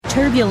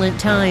Turbulent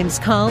times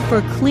call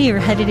for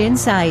clear-headed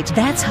insight.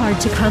 That's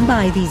hard to come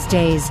by these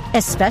days,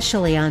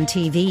 especially on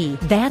TV.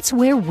 That's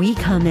where we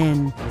come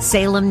in.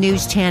 Salem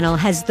News Channel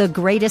has the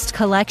greatest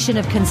collection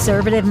of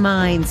conservative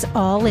minds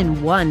all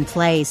in one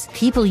place.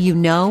 People you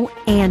know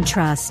and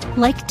trust,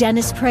 like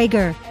Dennis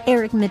Prager,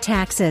 Eric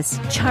Metaxas,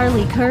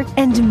 Charlie Kirk,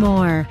 and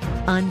more.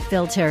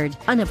 Unfiltered,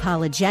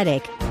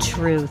 unapologetic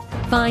truth.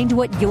 Find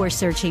what you're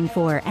searching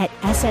for at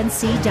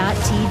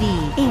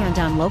snc.tv and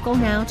on Local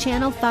Now,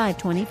 Channel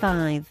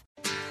 525.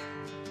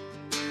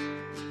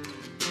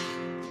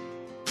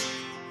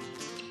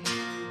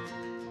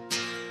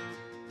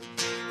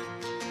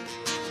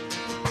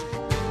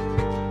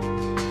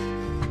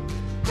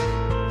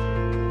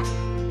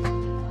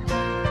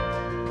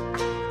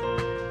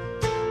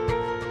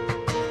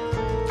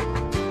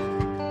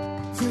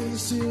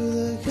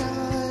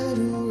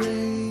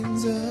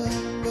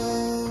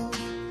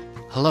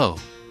 Hello,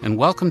 and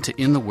welcome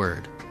to In the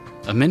Word,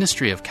 a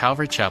ministry of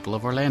Calvary Chapel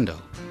of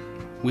Orlando.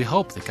 We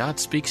hope that God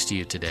speaks to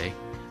you today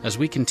as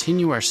we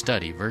continue our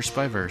study verse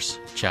by verse,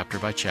 chapter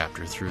by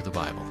chapter through the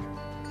Bible,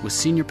 with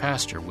Senior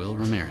Pastor Will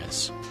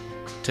Ramirez.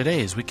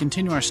 Today, as we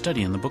continue our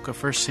study in the book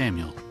of 1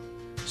 Samuel,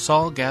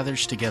 Saul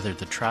gathers together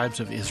the tribes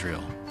of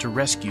Israel to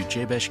rescue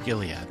Jabesh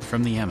Gilead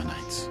from the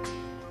Ammonites.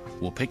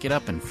 We'll pick it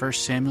up in 1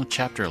 Samuel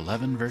chapter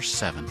 11, verse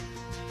 7.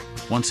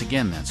 Once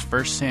again, that's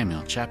 1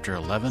 Samuel chapter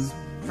 11,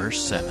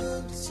 verse 7.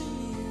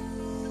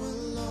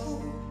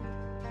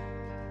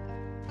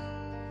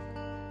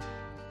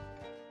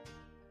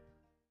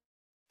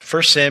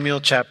 1 Samuel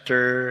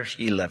chapter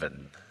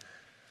 11.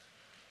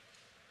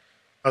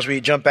 As we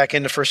jump back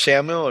into 1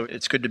 Samuel,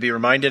 it's good to be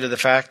reminded of the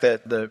fact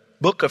that the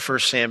book of 1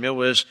 Samuel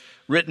was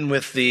written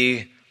with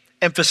the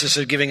emphasis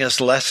of giving us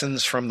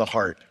lessons from the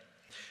heart.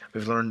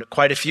 We've learned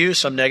quite a few,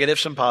 some negative,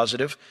 some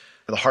positive.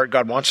 The heart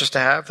God wants us to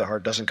have, the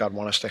heart doesn't God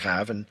want us to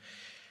have. And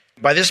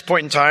by this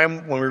point in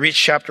time, when we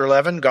reach chapter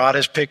 11, God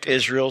has picked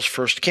Israel's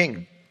first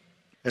king.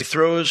 And he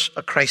throws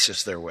a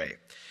crisis their way.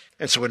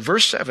 And so in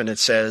verse 7 it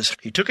says,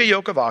 he took a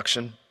yoke of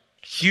oxen,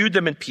 hewed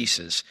them in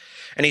pieces,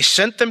 and he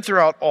sent them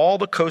throughout all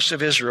the coasts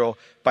of Israel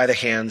by the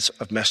hands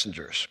of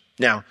messengers.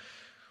 Now,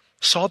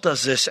 Saul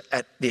does this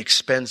at the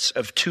expense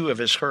of two of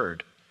his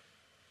herd,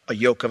 a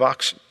yoke of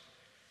oxen.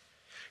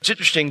 It's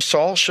interesting,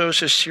 Saul shows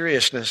his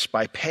seriousness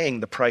by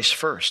paying the price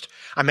first.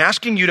 I'm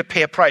asking you to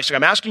pay a price.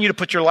 I'm asking you to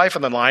put your life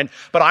on the line,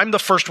 but I'm the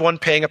first one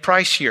paying a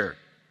price here.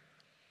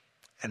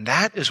 And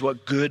that is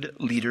what good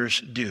leaders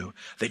do.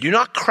 They do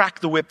not crack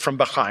the whip from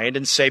behind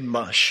and say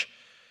mush.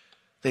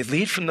 They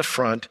lead from the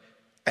front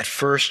at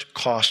first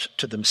cost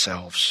to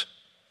themselves.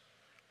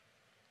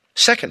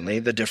 Secondly,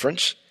 the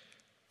difference,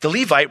 the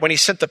Levite, when he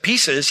sent the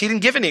pieces, he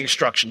didn't give any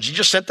instructions. He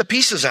just sent the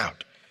pieces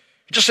out.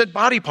 He just sent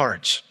body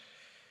parts.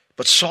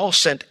 But Saul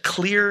sent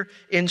clear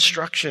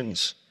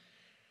instructions.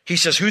 He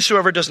says,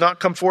 whosoever does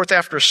not come forth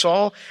after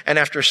Saul and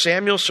after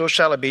Samuel, so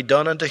shall it be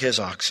done unto his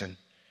oxen.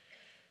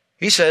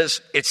 He says,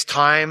 it's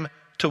time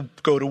to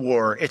go to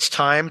war. It's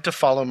time to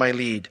follow my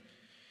lead.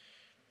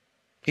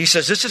 He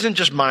says, this isn't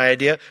just my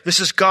idea. This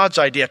is God's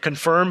idea,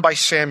 confirmed by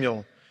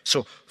Samuel.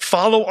 So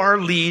follow our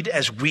lead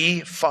as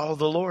we follow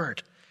the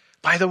Lord.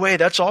 By the way,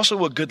 that's also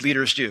what good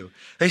leaders do.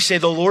 They say,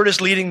 the Lord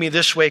is leading me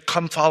this way.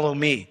 Come follow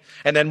me.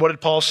 And then what did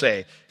Paul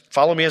say?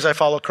 Follow me as I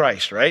follow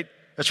Christ, right?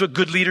 That's what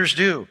good leaders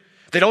do.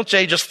 They don't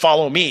say just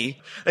follow me.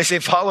 They say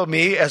follow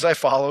me as I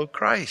follow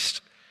Christ.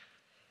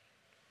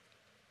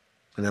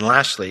 And then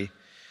lastly,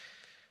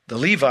 the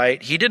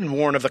Levite, he didn't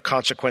warn of the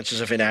consequences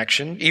of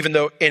inaction, even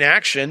though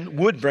inaction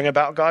would bring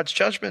about God's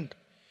judgment.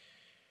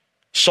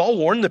 Saul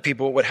warned the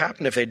people what would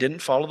happen if they didn't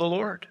follow the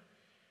Lord.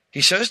 He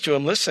says to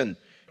him, listen,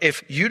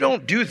 if you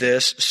don't do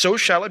this, so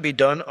shall it be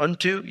done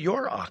unto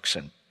your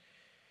oxen.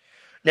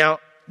 Now,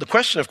 the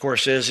question, of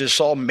course, is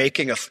Saul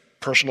making a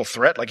personal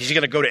threat? Like, is he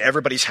going to go to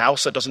everybody's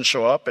house that doesn't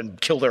show up and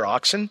kill their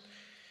oxen?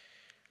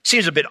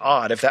 Seems a bit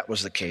odd if that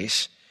was the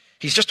case.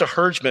 He's just a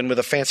herdsman with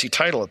a fancy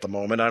title at the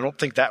moment. I don't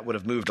think that would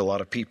have moved a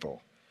lot of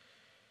people.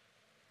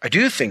 I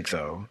do think,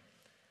 though,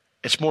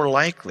 it's more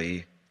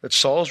likely that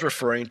Saul's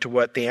referring to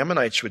what the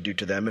Ammonites would do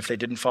to them if they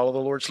didn't follow the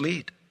Lord's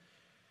lead.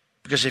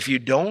 Because if you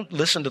don't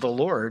listen to the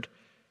Lord,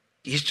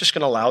 he's just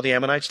going to allow the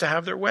Ammonites to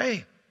have their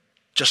way,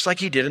 just like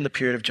he did in the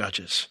period of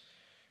Judges.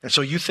 And so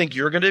you think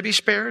you're going to be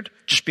spared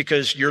just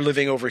because you're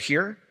living over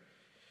here?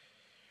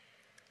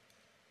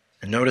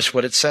 And notice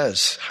what it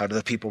says. How do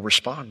the people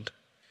respond?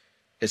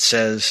 It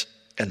says,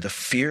 and the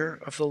fear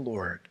of the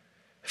Lord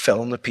fell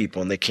on the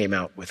people, and they came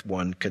out with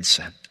one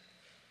consent.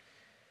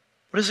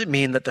 What does it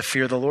mean that the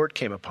fear of the Lord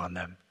came upon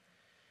them?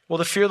 Well,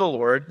 the fear of the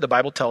Lord, the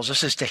Bible tells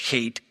us, is to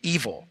hate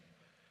evil.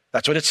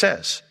 That's what it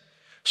says.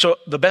 So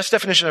the best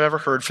definition I've ever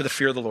heard for the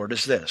fear of the Lord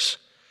is this.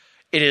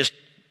 It is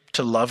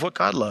to love what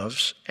God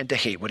loves and to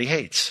hate what he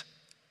hates.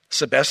 It's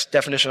the best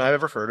definition I've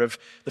ever heard of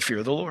the fear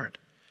of the Lord.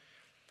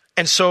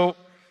 And so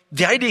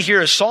the idea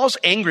here is Saul's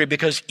angry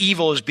because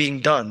evil is being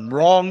done,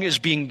 wrong is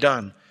being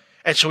done.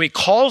 And so he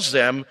calls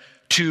them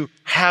to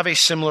have a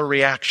similar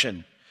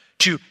reaction,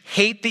 to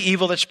hate the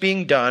evil that's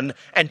being done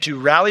and to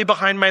rally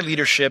behind my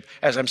leadership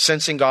as I'm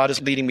sensing God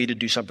is leading me to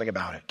do something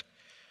about it.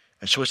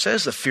 And so it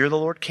says the fear of the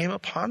Lord came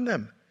upon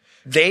them.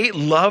 They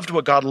loved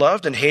what God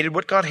loved and hated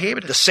what God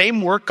hated. The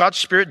same work God's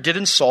Spirit did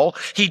in Saul,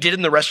 he did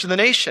in the rest of the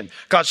nation.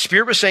 God's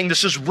Spirit was saying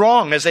this is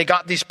wrong. As they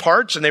got these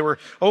parts and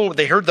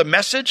they heard the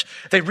message,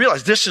 they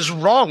realized this is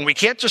wrong. We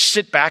can't just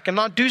sit back and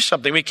not do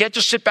something. We can't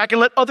just sit back and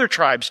let other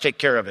tribes take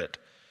care of it.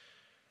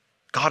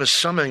 God is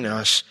summoning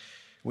us.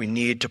 We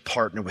need to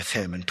partner with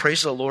him. And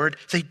praise the Lord,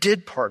 they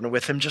did partner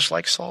with him just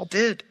like Saul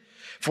did.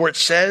 For it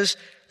says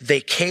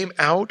they came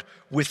out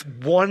with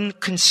one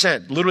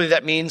consent. Literally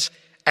that means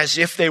as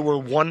if they were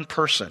one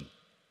person.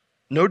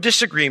 No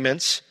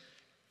disagreements.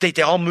 They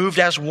all moved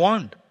as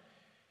one.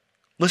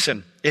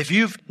 Listen, if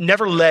you've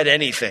never led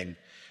anything,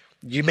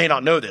 you may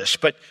not know this,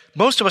 but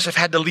most of us have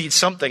had to lead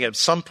something at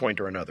some point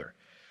or another.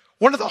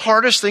 One of the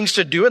hardest things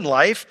to do in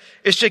life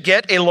is to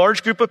get a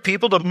large group of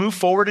people to move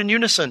forward in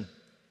unison.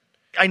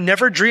 I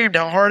never dreamed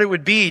how hard it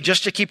would be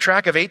just to keep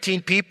track of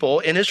 18 people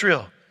in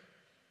Israel.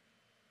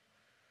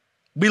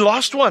 We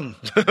lost one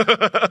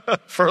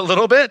for a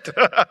little bit.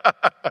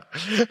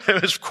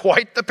 It was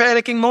quite the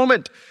panicking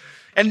moment.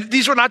 And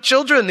these were not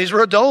children. These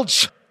were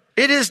adults.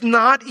 It is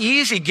not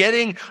easy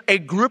getting a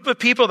group of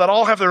people that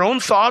all have their own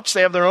thoughts.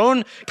 They have their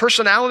own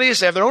personalities.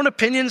 They have their own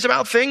opinions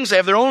about things. They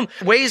have their own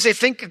ways they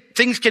think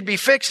things can be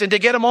fixed, and to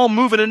get them all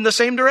moving in the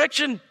same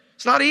direction.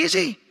 It's not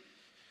easy.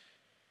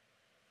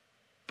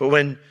 But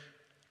when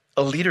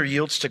a leader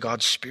yields to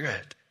God's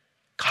Spirit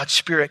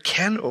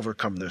can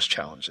overcome those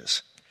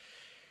challenges.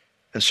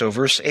 And so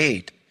verse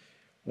 8,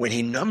 when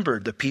he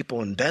numbered the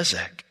people in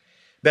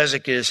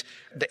Bezek is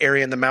the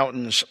area in the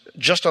mountains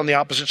just on the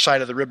opposite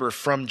side of the river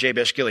from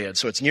Jabesh Gilead.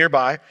 So it's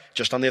nearby,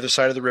 just on the other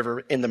side of the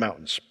river in the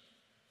mountains.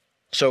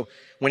 So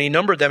when he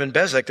numbered them in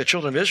Bezek, the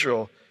children of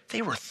Israel,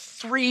 they were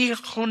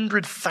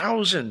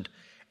 300,000,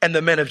 and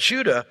the men of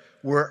Judah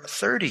were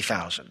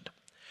 30,000.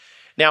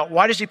 Now,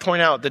 why does he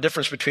point out the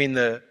difference between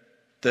the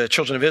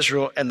children of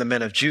Israel and the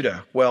men of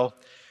Judah? Well,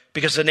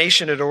 because the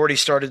nation had already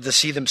started to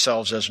see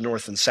themselves as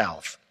north and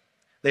south.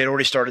 They had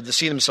already started to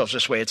see themselves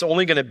this way. It's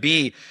only going to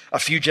be a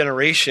few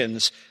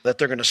generations that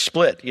they're going to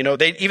split. You know,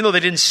 even though they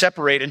didn't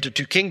separate into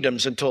two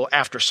kingdoms until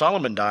after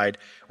Solomon died,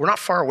 we're not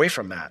far away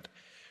from that.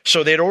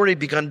 So they had already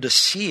begun to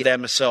see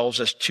themselves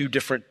as two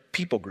different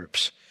people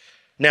groups.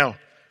 Now,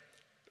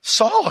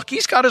 Saul,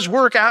 he's got his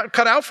work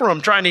cut out for him.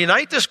 Trying to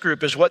unite this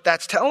group is what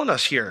that's telling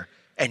us here.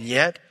 And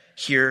yet,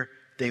 here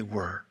they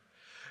were.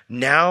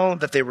 Now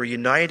that they were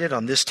united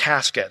on this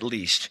task at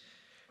least,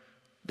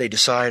 they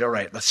decide, all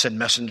right, let's send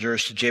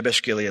messengers to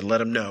Jabesh Gilead and let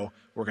them know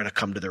we're going to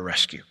come to their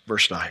rescue.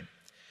 Verse 9.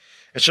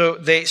 And so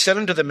they said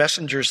unto the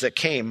messengers that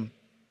came,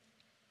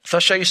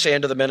 thus shall you say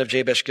unto the men of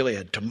Jabesh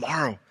Gilead,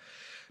 tomorrow,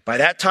 by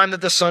that time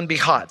that the sun be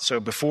hot, so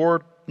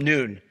before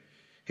noon,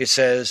 it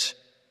says,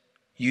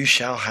 you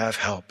shall have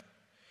help.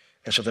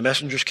 And so the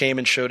messengers came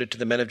and showed it to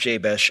the men of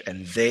Jabesh,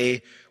 and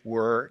they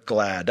were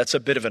glad. That's a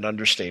bit of an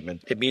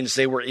understatement. It means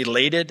they were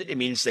elated. It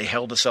means they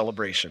held a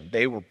celebration.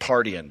 They were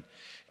partying.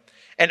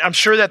 And I'm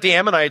sure that the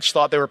Ammonites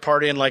thought they were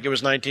partying like it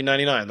was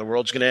 1999. The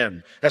world's going to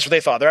end. That's what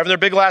they thought. They're having their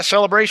big last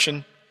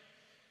celebration.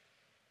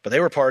 But they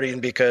were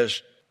partying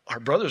because our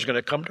brother's going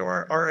to come to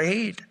our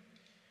aid.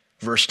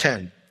 Verse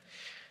 10.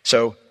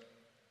 So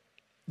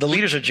the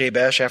leaders of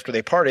Jabesh, after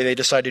they party, they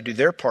decide to do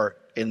their part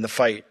in the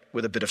fight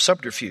with a bit of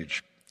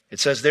subterfuge. It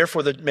says,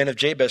 therefore the men of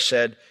Jabesh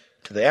said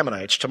to the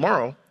Ammonites,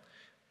 tomorrow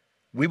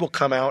we will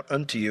come out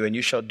unto you, and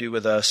you shall do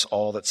with us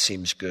all that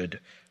seems good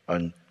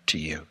unto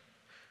you.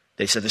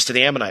 They said this to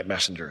the Ammonite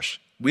messengers.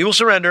 We will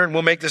surrender and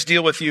we'll make this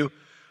deal with you,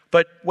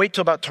 but wait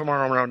till about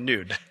tomorrow around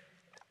noon.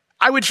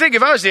 I would think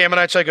if I was the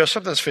Ammonites, I'd go,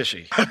 something's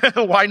fishy.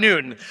 Why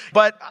noon?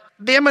 But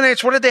the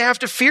Ammonites, what did they have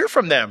to fear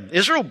from them?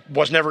 Israel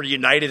was never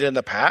united in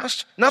the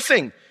past.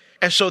 Nothing.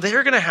 And so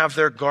they're going to have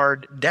their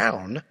guard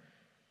down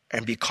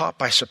and be caught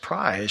by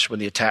surprise when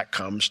the attack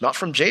comes, not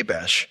from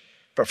Jabesh,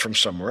 but from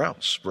somewhere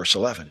else. Verse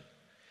 11.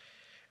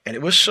 And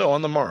it was so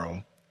on the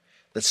morrow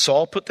that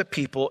Saul put the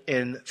people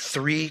in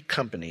 3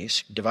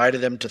 companies, divided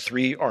them to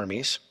 3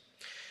 armies,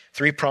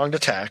 3-pronged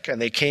attack, and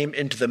they came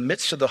into the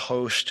midst of the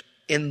host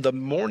in the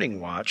morning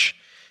watch,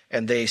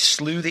 and they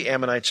slew the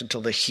Ammonites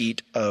until the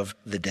heat of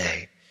the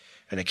day.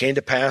 And it came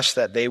to pass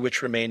that they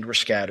which remained were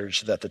scattered,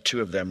 so that the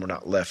 2 of them were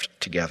not left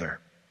together.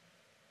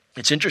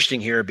 It's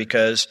interesting here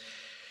because,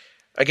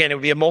 again, it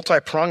would be a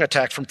multi-pronged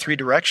attack from 3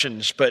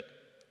 directions, but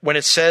when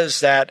it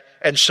says that,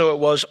 and so it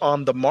was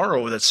on the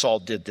morrow that Saul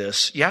did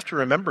this, you have to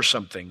remember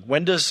something.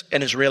 When does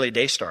an Israeli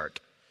day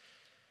start?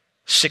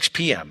 6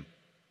 p.m.,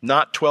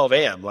 not 12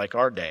 a.m. like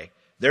our day.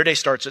 Their day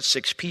starts at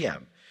 6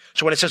 p.m.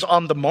 So when it says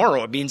on the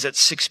morrow, it means at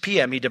 6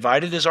 p.m. he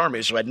divided his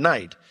armies, so at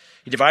night.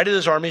 He divided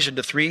his armies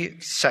into 3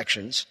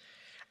 sections,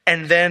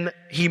 and then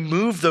he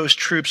moved those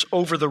troops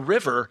over the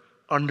river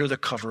under the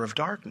cover of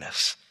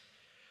darkness.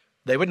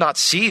 They would not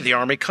see the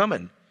army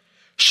coming.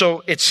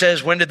 So it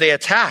says, when did they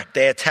attack?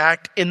 They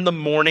attacked in the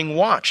morning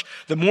watch.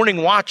 The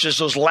morning watch is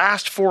those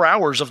last 4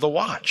 hours of the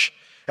watch.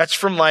 That's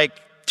from like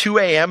 2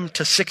 a.m.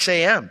 to 6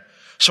 a.m.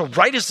 So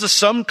right as the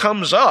sun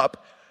comes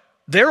up,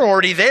 they're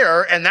already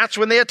there, and that's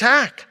when they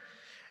attack.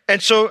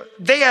 And so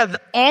they had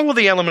all of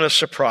the element of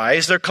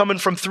surprise. They're coming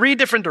from 3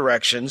 different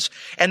directions.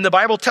 And the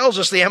Bible tells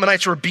us the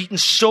Ammonites were beaten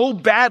so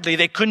badly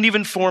they couldn't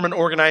even form an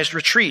organized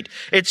retreat.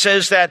 It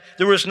says that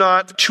there was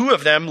not 2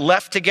 of them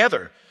left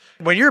together.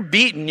 When you're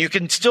beaten, you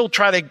can still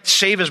try to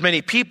save as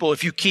many people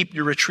if you keep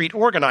your retreat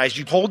organized.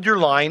 You hold your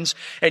lines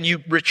and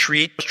you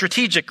retreat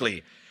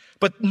strategically.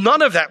 But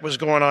none of that was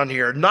going on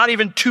here. Not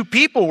even 2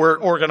 people were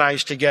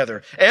organized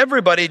together.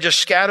 Everybody just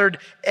scattered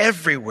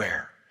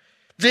everywhere.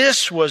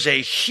 This was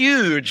a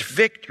huge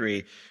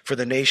victory for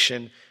the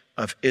nation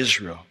of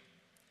Israel.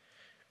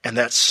 And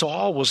that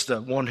Saul was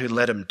the one who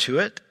led him to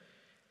it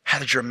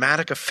had a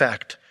dramatic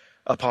effect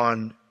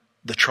upon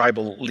the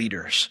tribal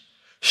leaders.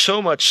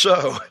 So much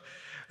so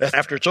that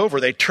after it's over,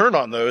 they turn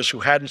on those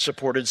who hadn't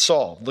supported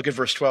Saul. Look at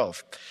verse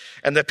 12.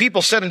 And the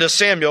people said unto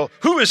Samuel,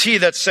 who is he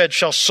that said,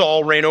 shall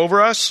Saul reign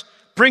over us?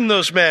 Bring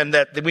those men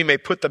that we may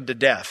put them to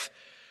death.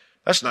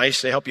 That's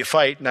nice. They help you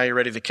fight. Now you're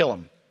ready to kill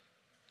them.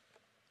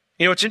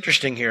 You know, what's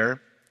interesting here,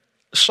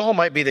 Saul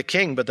might be the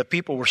king, but the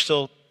people were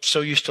still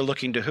so used to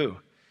looking to who?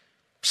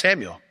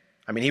 Samuel.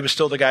 I mean, he was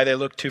still the guy they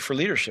looked to for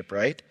leadership,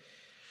 right?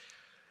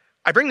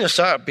 I bring this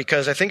up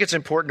because I think it's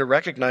important to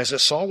recognize that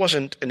Saul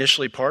wasn't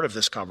initially part of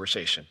this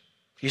conversation.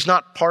 He's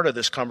not part of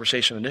this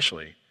conversation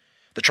initially.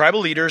 The tribal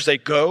leaders, they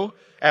go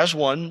as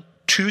one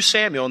to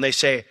Samuel and they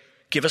say,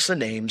 give us the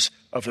names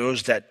of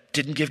those that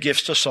didn't give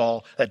gifts to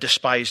Saul, that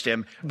despised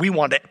him. We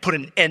want to put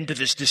an end to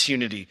this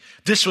disunity.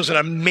 This was an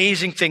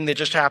amazing thing that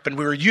just happened.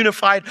 We were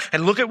unified,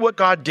 and look at what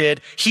God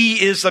did.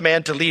 He is the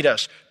man to lead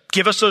us.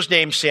 Give us those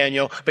names,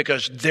 Samuel,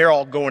 because they're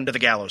all going to the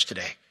gallows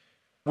today.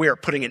 We are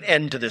putting an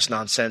end to this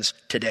nonsense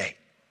today.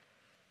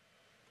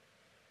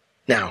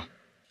 Now,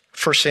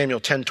 1 Samuel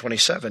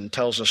 10:27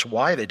 tells us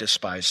why they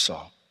despised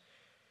Saul.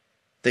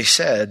 They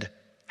said,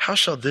 how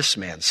shall this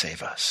man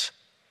save us?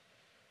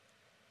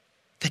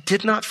 They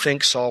did not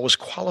think Saul was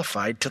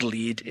qualified to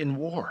lead in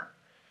war.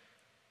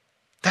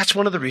 That's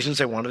one of the reasons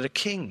they wanted a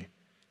king,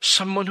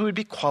 someone who would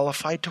be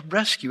qualified to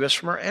rescue us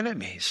from our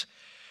enemies.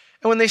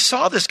 And when they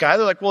saw this guy,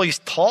 they're like, well, he's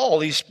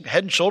tall, he's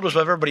head and shoulders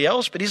above everybody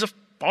else, but he's a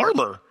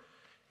farmer.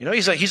 You know,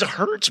 he's a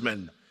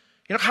herdsman.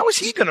 You know, how is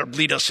he going to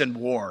lead us in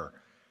war?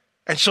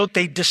 And so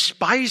they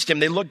despised him.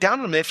 They looked down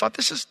on him. They thought,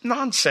 this is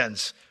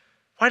nonsense.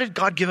 Why did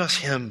God give us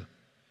him?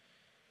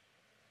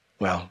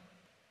 Well,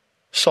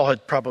 Saul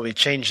had probably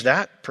changed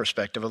that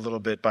perspective a little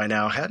bit by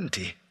now, hadn't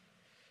he?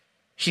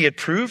 He had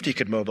proved he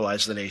could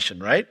mobilize the nation,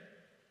 right?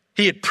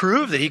 He had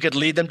proved that he could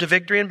lead them to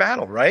victory in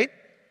battle, right?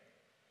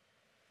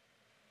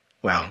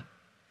 Well,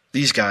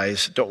 these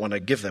guys don't want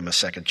to give them a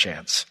second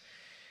chance.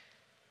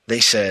 They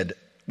said,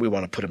 we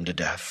want to put him to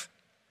death.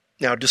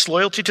 Now,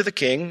 disloyalty to the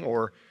king,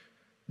 or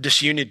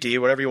disunity,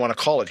 whatever you want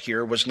to call it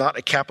here, was not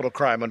a capital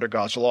crime under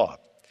God's law.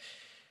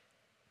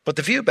 But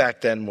the view back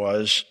then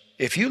was,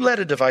 if you let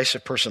a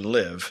divisive person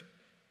live,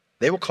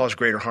 they will cause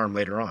greater harm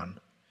later on.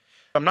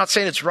 I'm not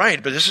saying it's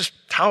right, but this is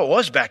how it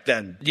was back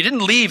then. You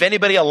didn't leave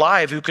anybody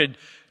alive who could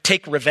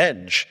take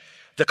revenge.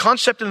 The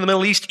concept in the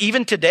Middle East,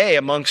 even today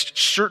amongst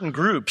certain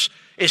groups,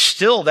 is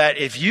still that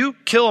if you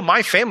kill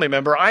my family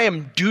member, I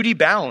am duty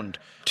bound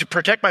to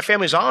protect my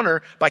family's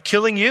honor by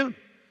killing you.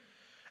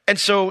 And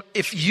so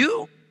if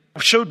you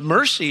showed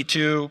mercy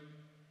to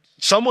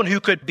someone who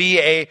could be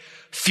a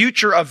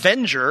future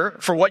avenger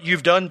for what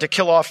you've done to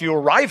kill off your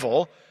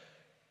rival,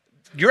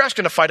 you're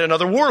asking to fight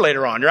another war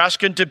later on. You're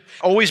asking to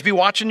always be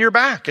watching your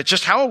back. It's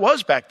just how it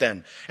was back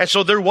then. And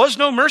so there was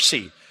no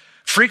mercy.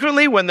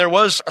 Frequently, when there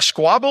was a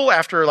squabble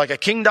after like a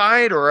king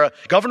died or a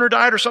governor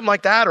died or something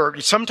like that, or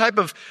some type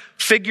of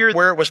figure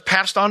where it was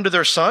passed on to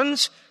their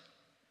sons,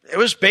 it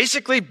was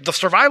basically the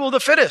survival of the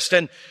fittest.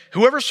 And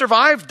whoever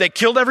survived, they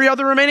killed every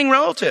other remaining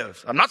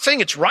relative. I'm not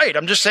saying it's right.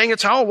 I'm just saying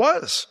it's how it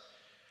was.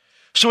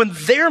 So in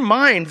their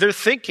mind, they're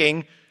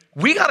thinking,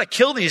 we got to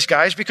kill these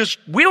guys because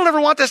we don't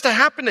ever want this to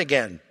happen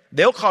again.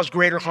 They'll cause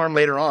greater harm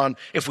later on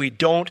if we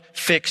don't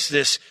fix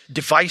this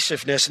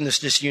divisiveness and this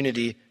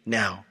disunity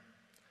now.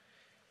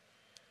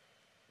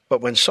 But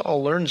when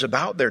Saul learns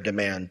about their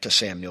demand to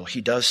Samuel, he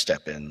does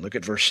step in. Look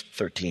at verse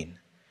 13.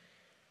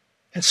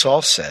 And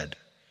Saul said,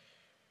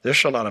 there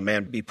shall not a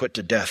man be put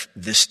to death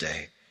this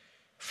day,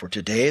 for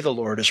today the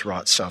Lord has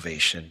wrought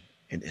salvation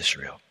in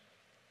Israel.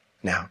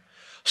 Now,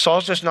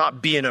 Saul's just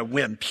not being a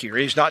wimp here.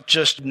 He's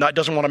doesn't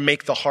want to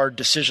make the hard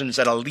decisions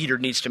that a leader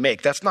needs to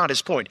make. That's not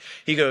his point.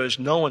 He goes,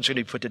 no one's going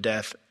to be put to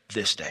death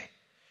this day.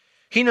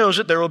 He knows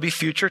that there will be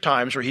future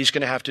times where he's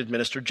going to have to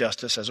administer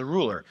justice as a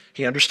ruler.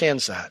 He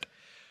understands that.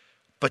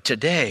 But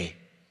today,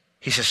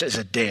 he says, is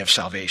a day of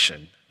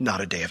salvation, not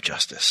a day of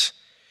justice.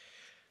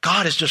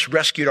 God has just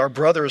rescued our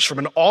brothers from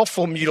an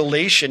awful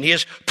mutilation. He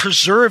has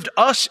preserved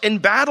us in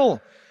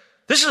battle.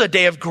 This is a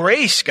day of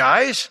grace,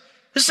 guys.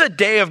 This is a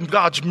day of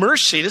God's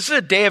mercy. This is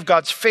a day of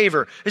God's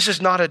favor. This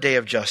is not a day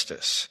of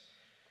justice.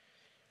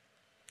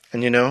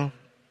 And you know,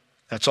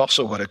 that's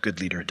also what a good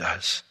leader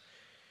does.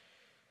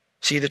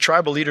 See, the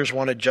tribal leaders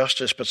wanted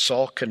justice, but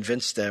Saul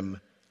convinced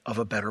them of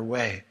a better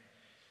way.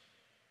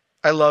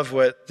 I love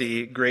what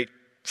the great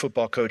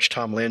football coach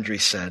Tom Landry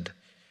said.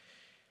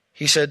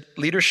 He said,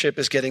 leadership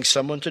is getting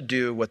someone to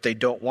do what they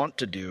don't want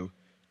to do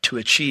to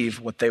achieve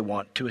what they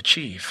want to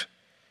achieve.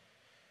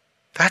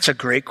 That's a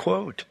great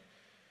quote.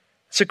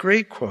 It's a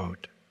great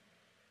quote.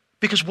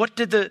 Because what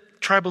did the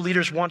tribal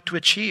leaders want to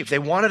achieve? They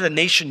wanted a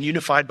nation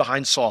unified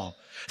behind Saul.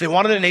 They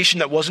wanted a nation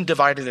that wasn't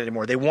divided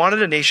anymore. They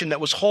wanted a nation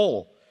that was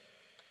whole,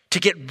 to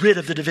get rid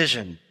of the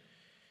division.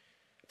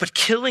 But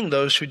killing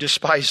those who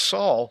despised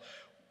Saul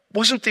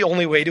wasn't the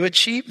only way to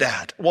achieve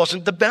that. It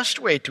wasn't the best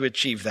way to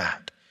achieve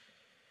that.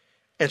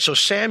 And so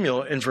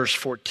Samuel, in verse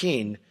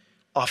 14,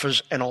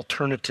 offers an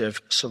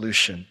alternative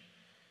solution.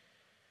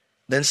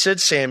 Then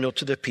said Samuel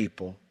to the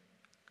people,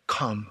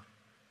 "Come,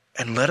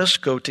 and let us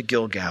go to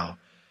Gilgal,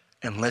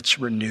 and let's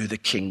renew the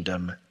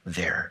kingdom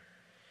there."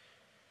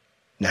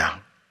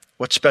 Now,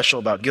 what's special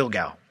about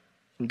Gilgal?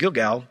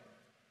 Gilgal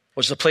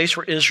was the place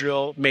where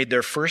Israel made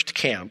their first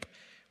camp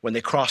when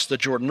they crossed the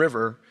Jordan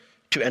River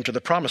to enter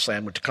the promised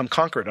land, to come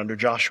conquer it under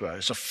Joshua.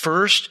 It's the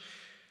first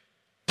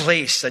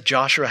place that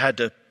Joshua had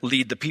to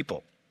lead the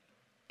people.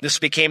 This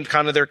became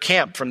kind of their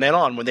camp from then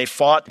on. When they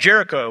fought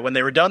Jericho, when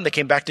they were done, they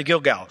came back to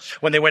Gilgal.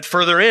 When they went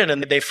further in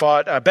and they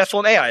fought Bethel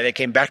and Ai, they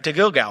came back to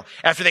Gilgal.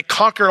 After they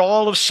conquered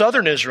all of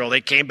southern Israel, they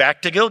came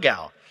back to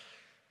Gilgal.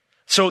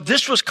 So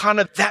this was kind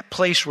of that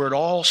place where it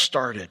all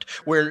started,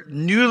 where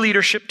new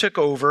leadership took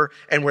over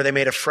and where they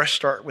made a fresh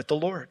start with the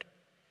Lord.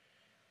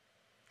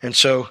 And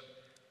so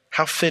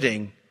how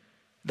fitting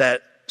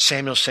that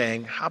Samuel's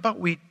saying, how about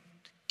we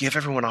give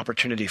everyone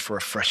opportunity for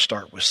a fresh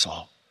start with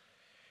Saul?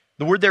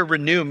 The word there,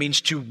 renew, means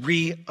to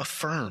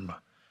reaffirm.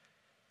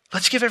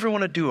 Let's give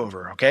everyone a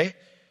do-over, okay?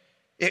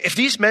 If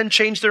these men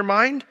change their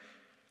mind,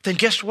 then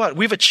guess what?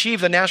 We've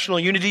achieved the national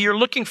unity you're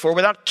looking for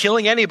without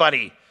killing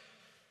anybody.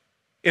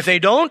 If they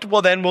don't,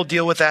 well, then we'll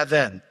deal with that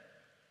then.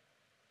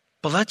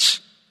 But let's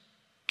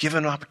give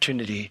an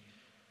opportunity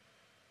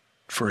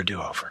for a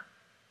do-over.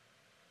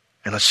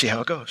 And let's see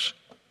how it goes.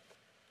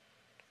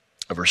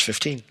 Verse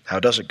 15, how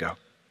does it go?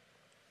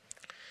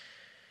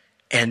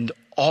 And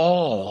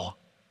all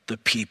the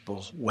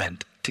people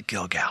went to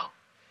Gilgal.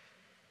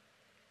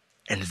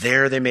 And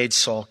there they made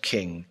Saul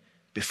king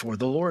before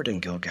the Lord in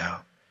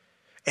Gilgal.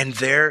 And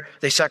there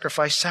they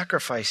sacrificed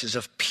sacrifices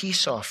of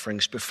peace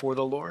offerings before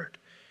the Lord.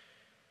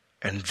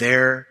 And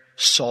there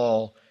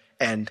Saul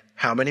and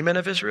how many men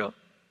of Israel?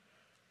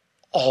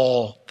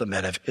 All the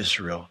men of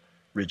Israel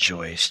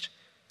rejoiced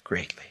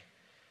greatly.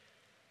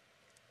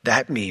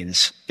 That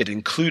means it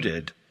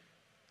included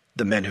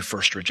the men who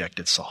first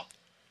rejected Saul.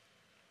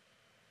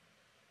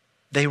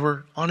 They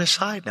were on his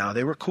side now.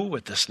 They were cool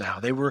with this now.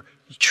 They were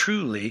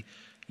truly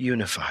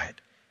unified.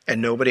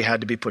 And nobody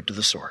had to be put to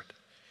the sword.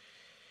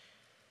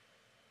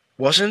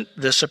 Wasn't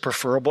this a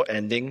preferable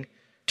ending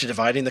to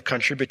dividing the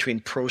country between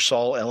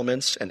pro-Saul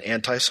elements and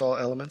anti-Saul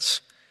elements?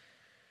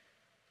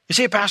 You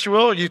say, Pastor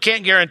Will, you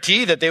can't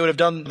guarantee that they would have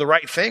done the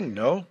right thing.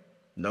 No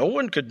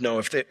one could know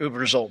if it would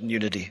result in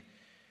unity.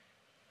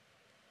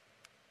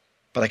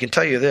 But I can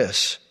tell you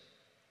this,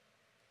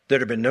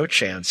 there'd have been no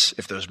chance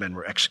if those men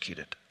were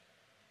executed.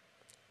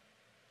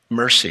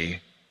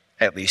 Mercy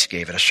at least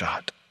gave it a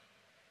shot.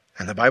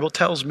 And the Bible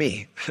tells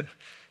me,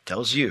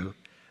 tells you,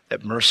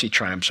 that mercy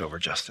triumphs over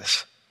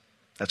justice.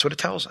 That's what it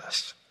tells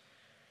us.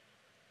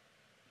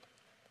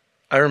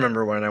 I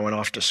remember when I went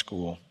off to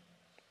school,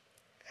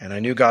 and I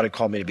knew God had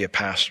called me to be a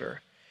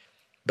pastor,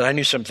 but I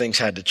knew some things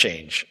had to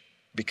change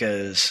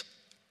because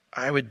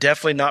I would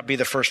definitely not be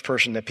the first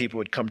person that people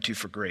would come to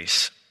for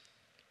grace.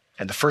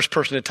 And the first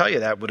person to tell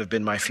you that would have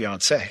been my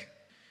fiancée.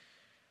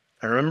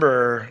 I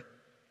remember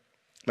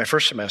my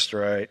first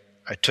semester,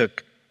 I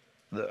took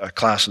a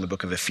class in the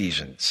book of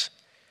Ephesians.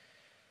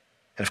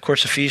 And of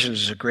course,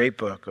 Ephesians is a great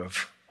book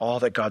of all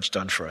that God's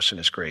done for us in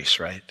his grace,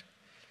 right?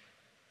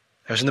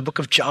 I was in the book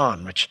of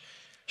John, which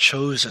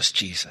shows us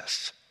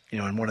Jesus,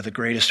 in one of the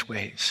greatest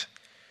ways.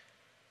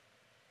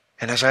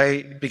 And as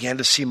I began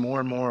to see more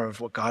and more of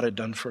what God had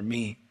done for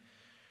me,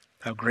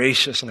 how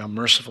gracious and how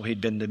merciful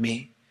he'd been to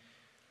me,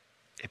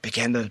 it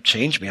began to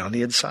change me on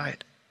the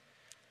inside.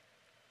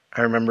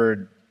 I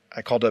remembered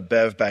I called up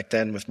Bev back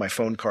then with my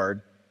phone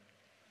card.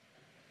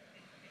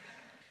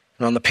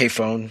 And on the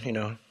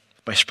payphone,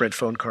 my Sprint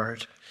phone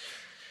card.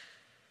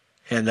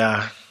 And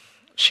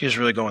she was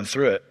really going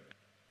through it.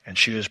 And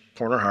she was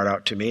pouring her heart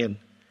out to me. And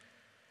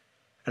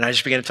I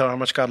just began to tell her how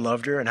much God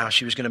loved her and how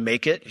she was going to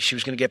make it. She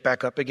was going to get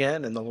back up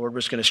again. And the Lord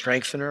was going to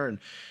strengthen her. And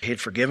he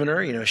had forgiven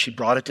her. She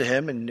brought it to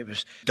him and it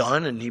was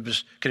done. And he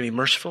was going to be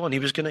merciful. And he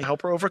was going to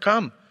help her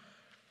overcome.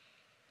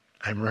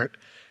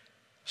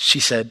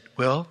 She said,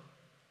 Will,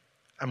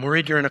 I'm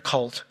worried you're in a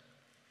cult.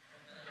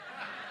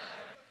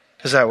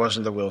 Because that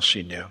wasn't the Will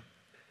she knew.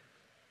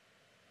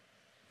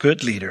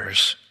 Good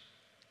leaders,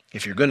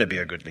 if you're going to be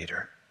a good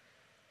leader,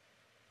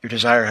 your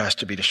desire has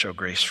to be to show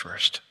grace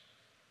first,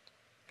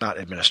 not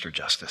administer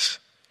justice.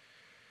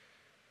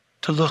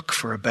 To look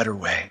for a better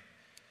way.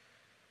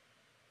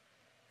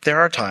 There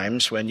are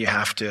times when you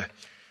have to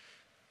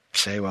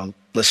say, well,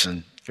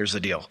 listen, here's the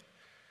deal.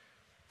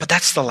 But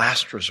that's the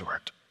last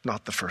resort,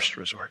 not the first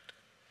resort.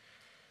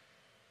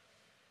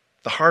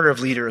 The heart of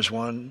leader is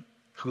one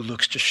who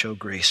looks to show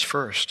grace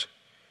first.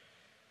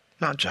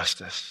 not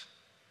justice.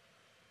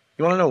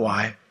 You want to know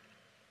why?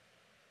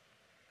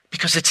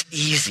 Because it's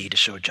easy to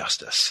show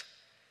justice.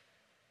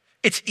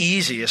 It's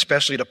easy,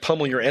 especially to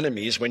pummel your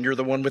enemies when you're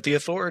the one with the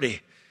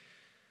authority.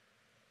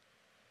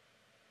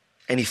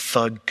 Any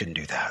thug can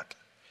do that.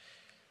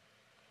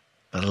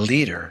 But a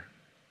leader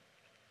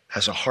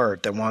has a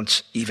heart that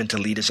wants even to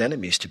lead his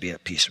enemies to be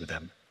at peace with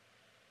him.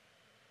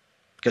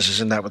 Because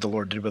isn't that what the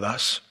Lord did with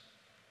us?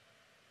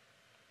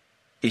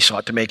 He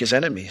sought to make his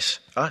enemies,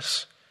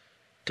 us,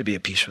 to be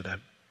at peace with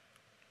him.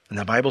 And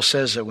the Bible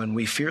says that when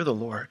we fear the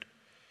Lord,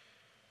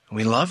 and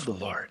we love the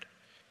Lord,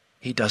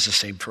 he does the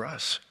same for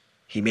us.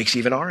 He makes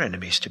even our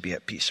enemies to be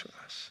at peace with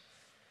us.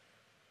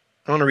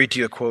 I want to read to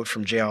you a quote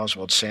from J.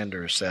 Oswald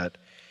Sanders that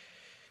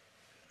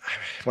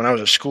when I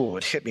was at school,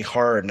 it hit me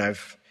hard, and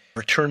I've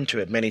returned to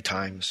it many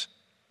times.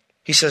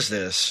 He says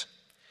this: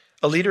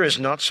 "A leader is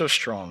not so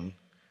strong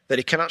that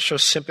he cannot show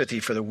sympathy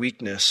for the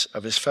weakness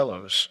of his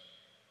fellows."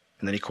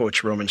 And then he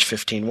quotes Romans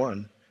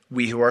 15:1.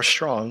 "We who are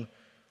strong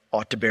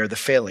ought to bear the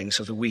failings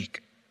of the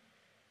weak."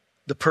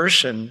 The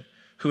person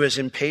who is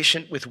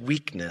impatient with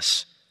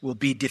weakness will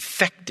be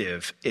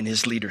defective in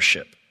his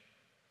leadership.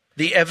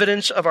 The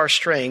evidence of our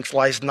strength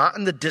lies not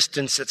in the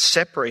distance that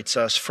separates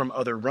us from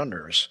other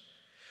runners,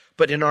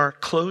 but in our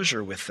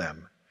closure with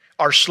them,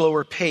 our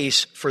slower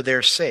pace for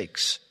their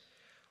sakes,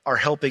 our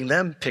helping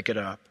them pick it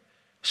up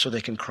so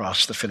they can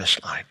cross the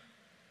finish line.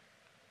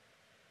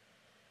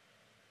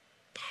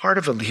 The heart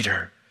of a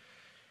leader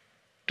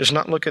does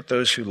not look at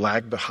those who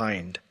lag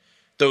behind,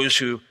 those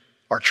who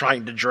are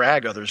trying to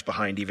drag others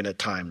behind even at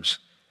times,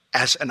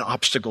 as an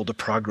obstacle to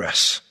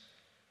progress.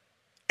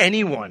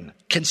 Anyone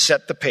can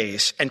set the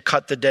pace and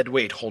cut the dead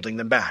weight holding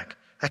them back.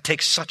 That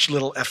takes such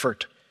little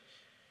effort.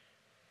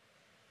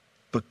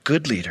 But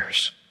good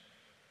leaders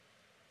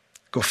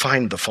go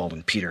find the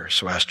fallen Peter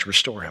so as to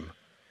restore him.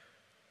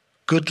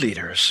 Good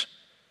leaders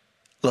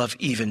love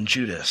even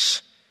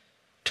Judas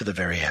to the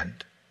very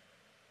end.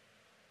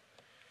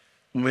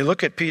 When we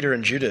look at Peter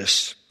and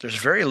Judas, there's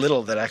very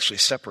little that actually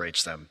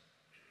separates them.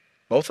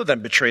 Both of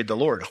them betrayed the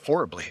Lord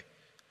horribly.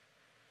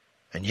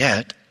 And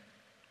yet,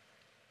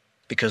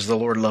 because the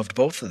Lord loved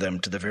both of them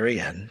to the very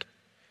end,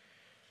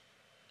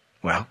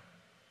 well,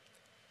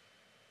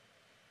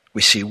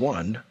 we see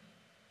one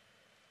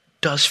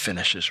does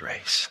finish his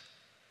race.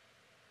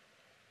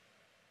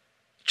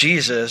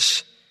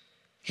 Jesus,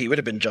 he would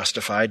have been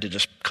justified to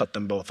just cut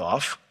them both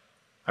off.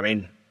 I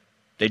mean,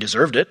 they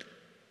deserved it.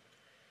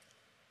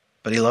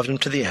 But he loved them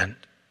to the end.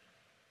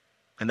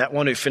 And that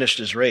one who finished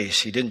his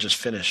race, he didn't just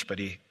finish, but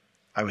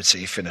I would say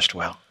he finished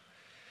well.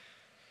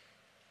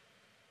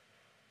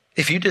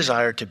 If you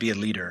desire to be a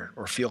leader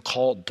or feel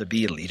called to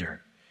be a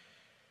leader,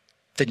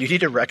 then you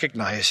need to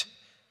recognize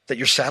that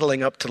you're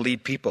saddling up to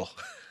lead people.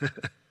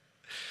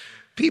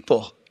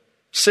 People,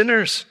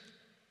 sinners,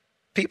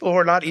 people who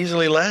are not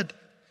easily led.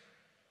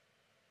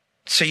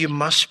 So you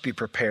must be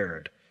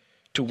prepared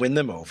to win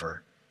them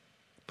over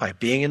by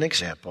being an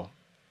example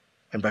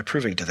and by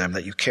proving to them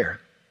that you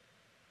care.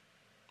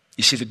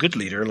 You see, the good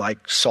leader,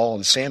 like Saul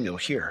and Samuel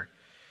here,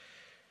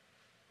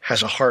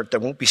 has a heart that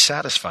won't be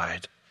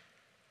satisfied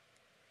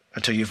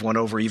until you've won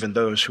over even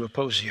those who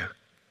oppose you.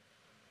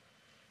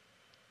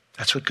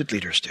 That's what good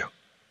leaders do.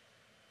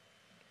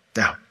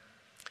 Now,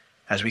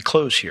 as we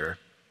close here,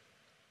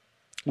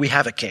 we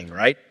have a king,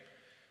 right?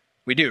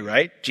 We do,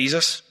 right?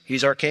 Jesus,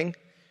 he's our king.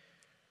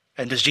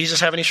 And does Jesus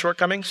have any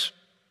shortcomings?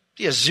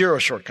 He has zero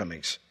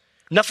shortcomings.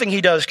 Nothing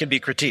he does can be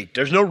critiqued.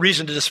 There's no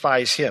reason to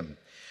despise him.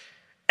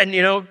 And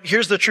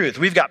here's the truth.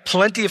 We've got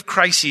plenty of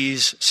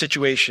crises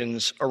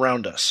situations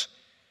around us.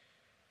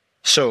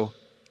 So,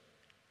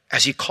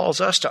 as he calls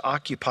us to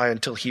occupy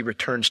until he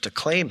returns to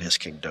claim his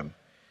kingdom,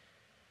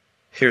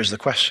 here's the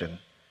question.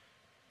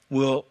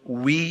 Will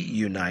we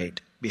unite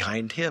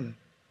behind him?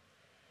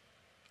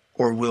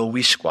 Or will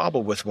we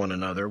squabble with one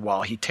another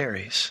while he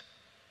tarries?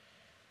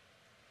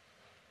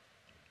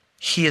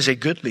 He is a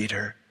good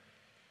leader.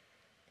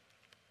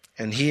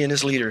 And he in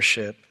his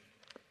leadership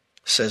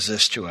says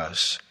this to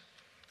us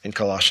in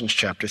Colossians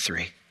chapter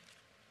 3.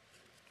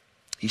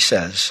 He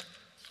says,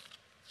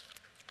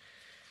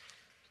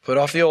 "Put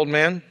off the old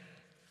man,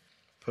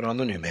 put on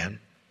the new man.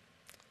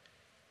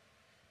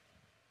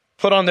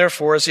 Put on,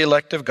 therefore, as the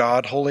elect of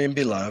God, holy and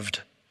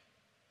beloved,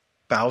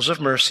 bowels of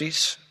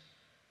mercies,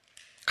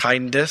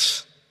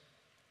 kindness,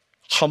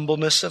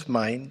 humbleness of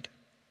mind,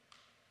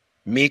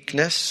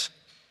 meekness,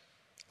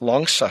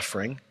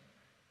 long-suffering,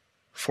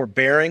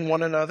 forbearing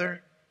one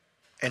another,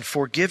 and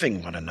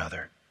forgiving one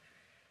another.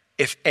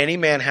 If any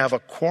man have a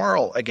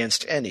quarrel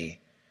against any,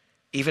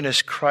 even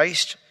as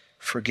Christ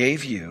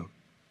forgave you,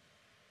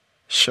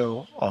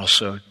 so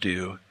also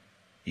do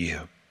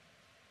you."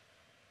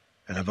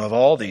 And above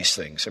all these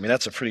things,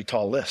 that's a pretty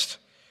tall list.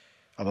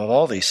 Above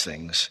all these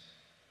things,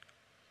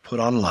 put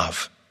on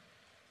love,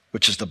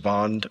 which is the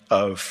bond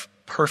of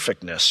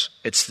perfectness.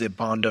 It's the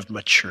bond of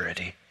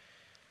maturity.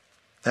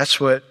 That's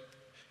what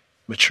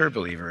mature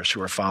believers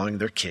who are following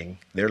their king,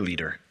 their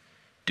leader,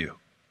 do.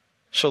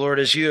 So, Lord,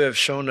 as you have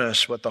shown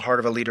us what the heart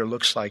of a leader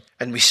looks like,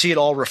 and we see it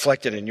all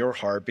reflected in your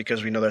heart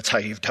because we know that's how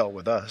you've dealt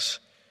with us,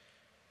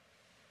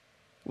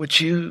 would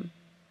you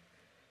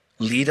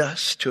lead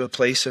us to a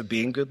place of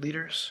being good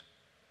leaders?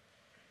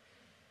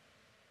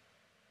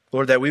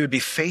 Lord, that we would be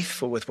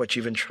faithful with what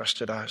you've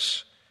entrusted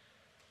us.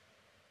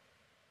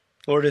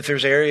 Lord, if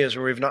there's areas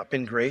where we've not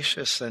been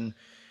gracious, then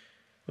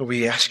Lord,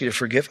 we ask you to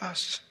forgive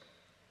us.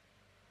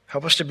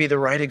 Help us to be the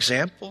right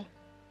example.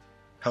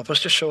 Help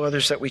us to show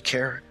others that we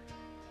care.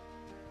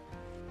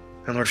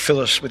 And Lord, fill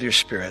us with your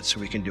Spirit so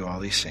we can do all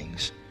these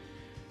things.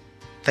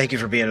 Thank you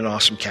for being an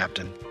awesome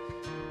captain.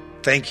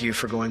 Thank you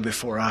for going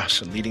before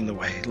us and leading the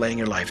way, laying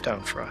your life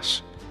down for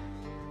us.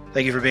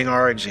 Thank you for being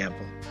our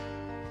example.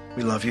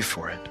 We love you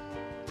for it.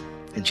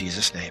 In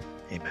Jesus' name,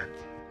 amen.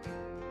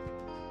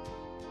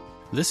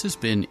 This has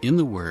been In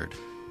the Word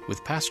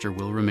with Pastor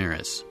Will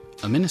Ramirez,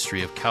 a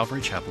ministry of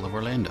Calvary Chapel of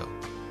Orlando.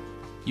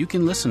 You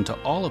can listen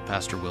to all of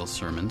Pastor Will's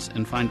sermons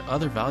and find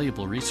other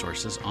valuable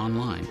resources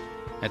online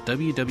at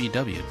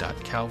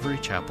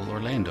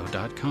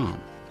www.calvarychapelorlando.com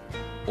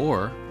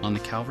or on the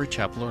Calvary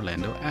Chapel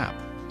Orlando app,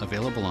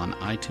 available on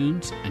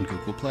iTunes and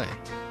Google Play.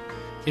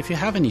 If you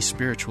have any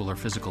spiritual or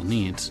physical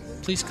needs,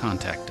 please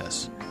contact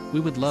us. We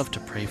would love to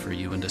pray for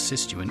you and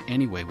assist you in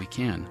any way we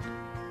can.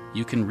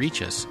 You can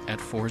reach us at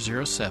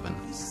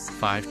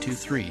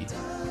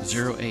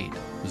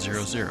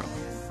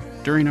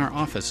 407-523-0800 during our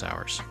office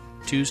hours,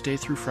 Tuesday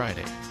through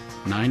Friday,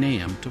 9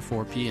 a.m. to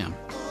 4 p.m.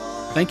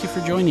 Thank you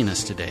for joining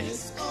us today.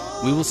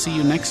 We will see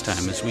you next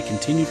time as we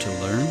continue to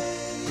learn,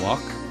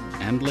 walk,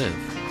 and live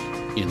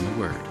in the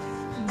Word.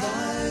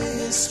 By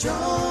his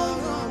strong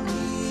arm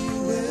he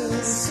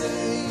will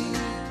save.